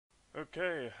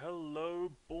Okay,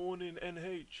 hello, born in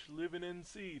NH, live in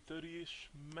NC,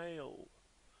 30-ish, male.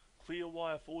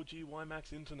 Clearwire 4G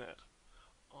WiMAX internet.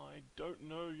 I don't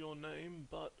know your name,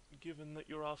 but given that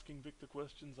you're asking Victor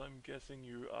questions, I'm guessing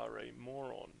you are a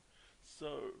moron.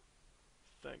 So,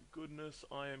 thank goodness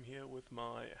I am here with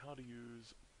my how to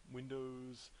use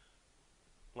Windows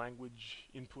language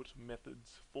input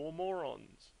methods for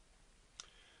morons.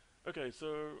 Okay,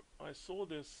 so I saw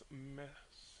this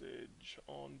message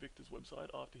on Victor's website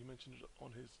after he mentioned it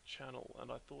on his channel,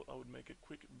 and I thought I would make a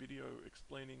quick video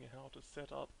explaining how to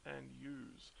set up and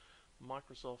use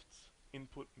Microsoft's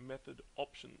input method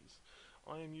options.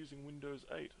 I am using Windows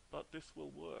 8, but this will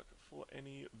work for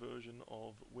any version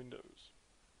of Windows.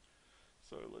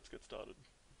 So let's get started.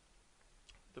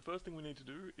 The first thing we need to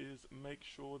do is make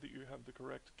sure that you have the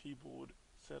correct keyboard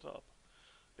set up.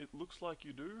 It looks like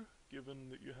you do, given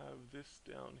that you have this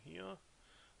down here.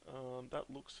 That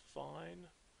looks fine,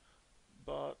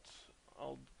 but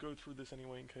I'll go through this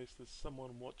anyway in case there's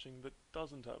someone watching that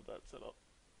doesn't have that set up.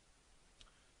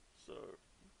 So,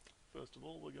 first of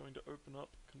all, we're going to open up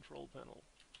Control Panel,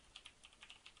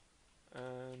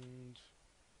 and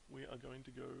we are going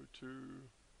to go to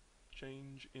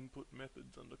Change Input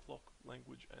Methods under Clock,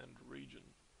 Language, and Region.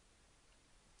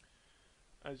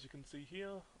 As you can see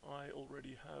here, I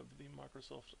already have the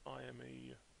Microsoft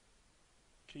IME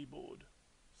keyboard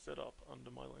set up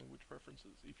under my language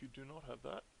preferences. If you do not have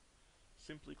that,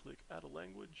 simply click Add a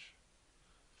Language,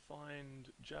 find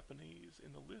Japanese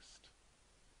in the list,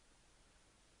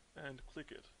 and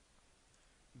click it.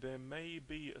 There may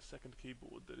be a second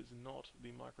keyboard that is not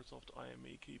the Microsoft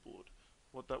IME keyboard.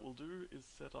 What that will do is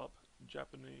set up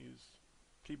Japanese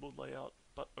keyboard layout,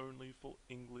 but only for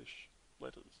English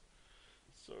letters.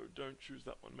 So don't choose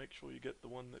that one. Make sure you get the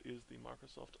one that is the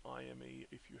Microsoft IME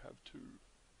if you have two.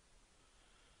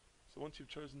 So once you've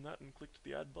chosen that and clicked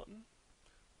the Add button,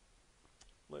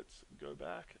 let's go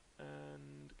back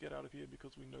and get out of here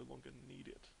because we no longer need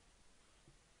it.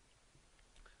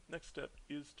 Next step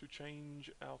is to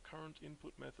change our current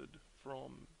input method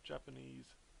from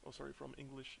from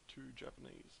English to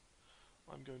Japanese.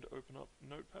 I'm going to open up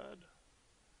Notepad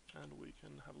and we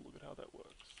can have a look at how that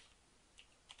works.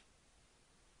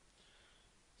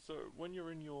 So when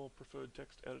you're in your preferred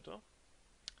text editor,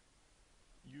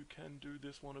 you can do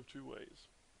this one of two ways.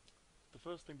 The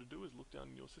first thing to do is look down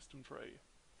in your system tray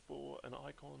for an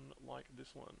icon like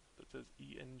this one that says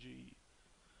ENG.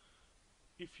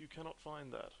 If you cannot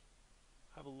find that,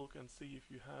 have a look and see if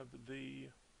you have the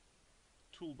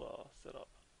toolbar set up.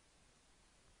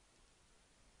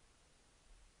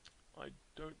 I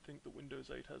don't think that Windows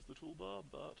 8 has the toolbar,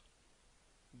 but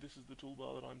this is the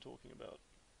toolbar that I'm talking about.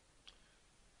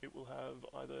 It will have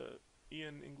either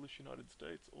EN English United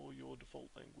States or your default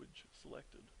language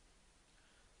selected.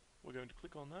 We're going to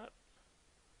click on that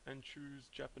and choose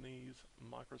Japanese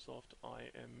Microsoft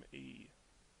IME.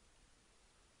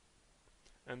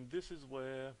 And this is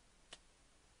where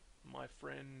my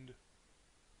friend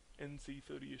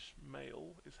NC30ish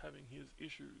male is having his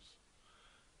issues,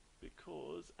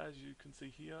 because as you can see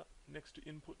here next to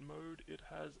input mode it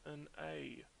has an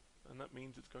A, and that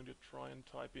means it's going to try and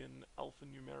type in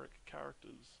alphanumeric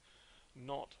characters,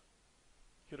 not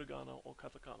Hiragana or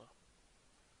Katakana.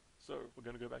 So we're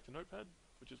going to go back to Notepad,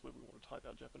 which is where we want to type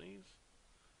our Japanese.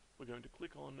 We're going to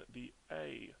click on the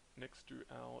A next to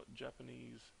our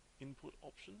Japanese input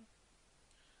option,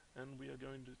 and we are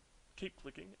going to keep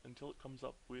clicking until it comes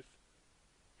up with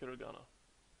Hiragana,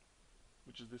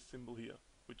 which is this symbol here,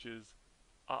 which is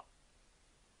A.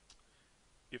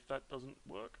 If that doesn't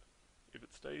work, if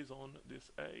it stays on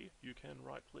this A, you can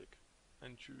right click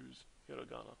and choose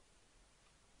Hiragana.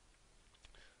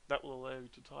 That will allow you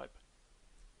to type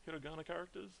Hiragana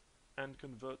characters and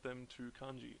convert them to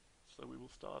kanji. So we will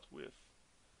start with,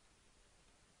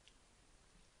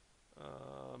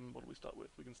 what do we start with?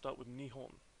 We can start with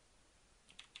Nihon.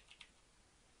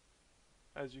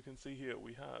 As you can see here,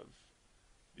 we have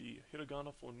the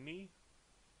Hiragana for Ni,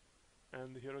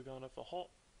 and the Hiragana for Ho,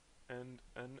 and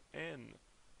an N.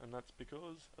 And that's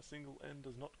because a single N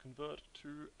does not convert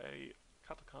to a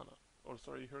Katakana, or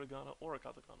sorry, Hiragana or a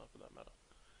Katakana for that matter.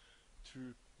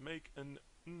 To make an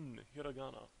N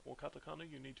Hiragana or Katakana,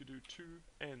 you need to do two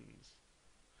N's.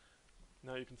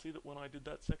 Now you can see that when I did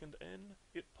that second N,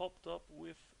 it popped up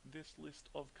with this list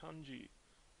of kanji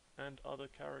and other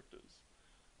characters.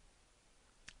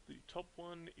 The top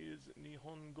one is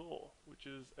Nihongo, which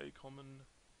is a common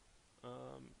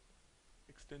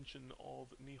extension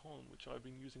of Nihon, which I've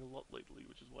been using a lot lately,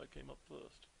 which is why it came up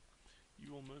first.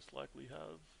 You will most likely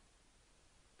have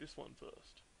this one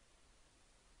first,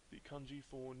 the kanji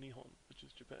for Nihon, which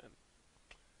is Japan.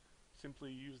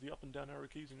 simply use the up and down arrow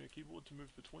keys on your keyboard to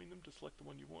move between them to select the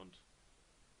one you want,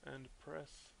 and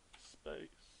press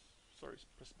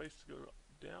press space to go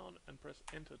down and press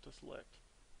enter to select.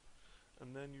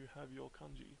 And then you have your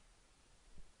kanji.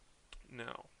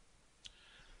 Now,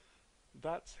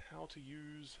 that's how to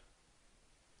use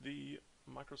the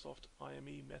Microsoft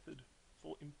IME method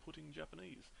for inputting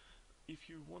Japanese. If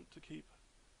you want to keep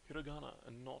hiragana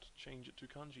and not change it to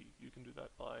kanji, you can do that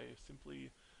by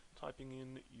simply typing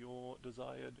in your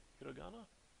desired hiragana.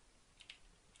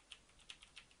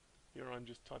 Here I'm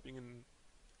just typing in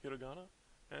hiragana,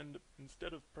 and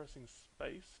instead of pressing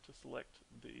space to select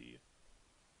the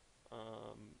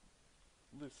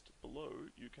list below,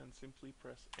 you can simply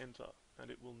press enter and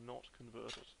it will not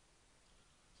convert it.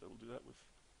 So we'll do that with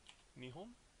Nihon.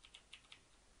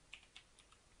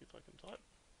 If I can type,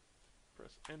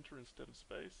 press enter instead of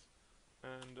space,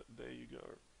 and there you go.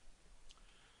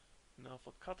 Now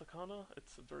for katakana,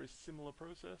 it's a very similar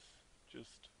process,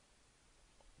 just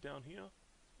down here.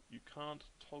 You can't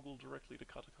toggle directly to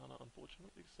katakana,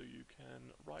 unfortunately, so you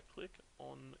can right click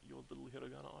on your little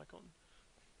hiragana icon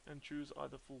and choose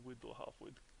either full width or half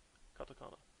width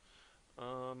katakana.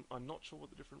 I'm not sure what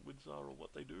the different widths are or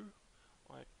what they do.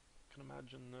 I can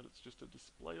imagine that it's just a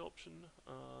display option.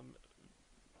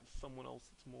 Someone else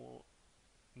that's more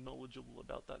knowledgeable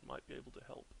about that might be able to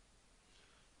help.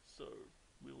 So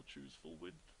we'll choose full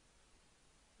width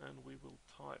and we will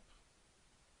type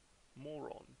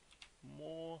moron.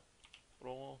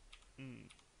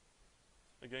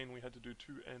 Again, we had to do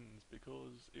two N's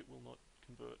because it will not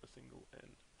convert a single N.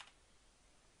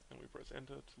 And we press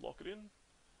enter to lock it in,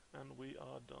 and we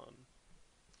are done.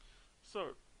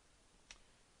 So,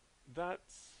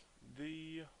 that's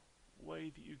the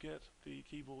way that you get the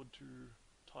keyboard to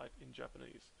type in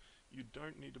Japanese. You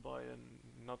don't need to buy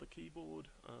another keyboard,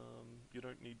 you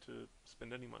don't need to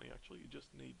spend any money actually, you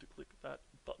just need to click that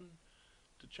button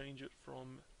to change it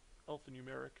from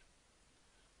alphanumeric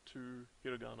to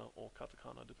hiragana or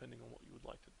katakana, depending on what you would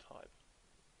like to type.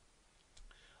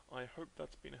 I hope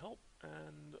that's been a help,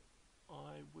 and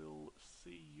I will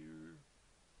see you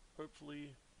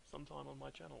hopefully sometime on my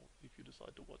channel if you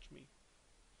decide to watch me.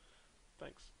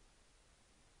 Thanks.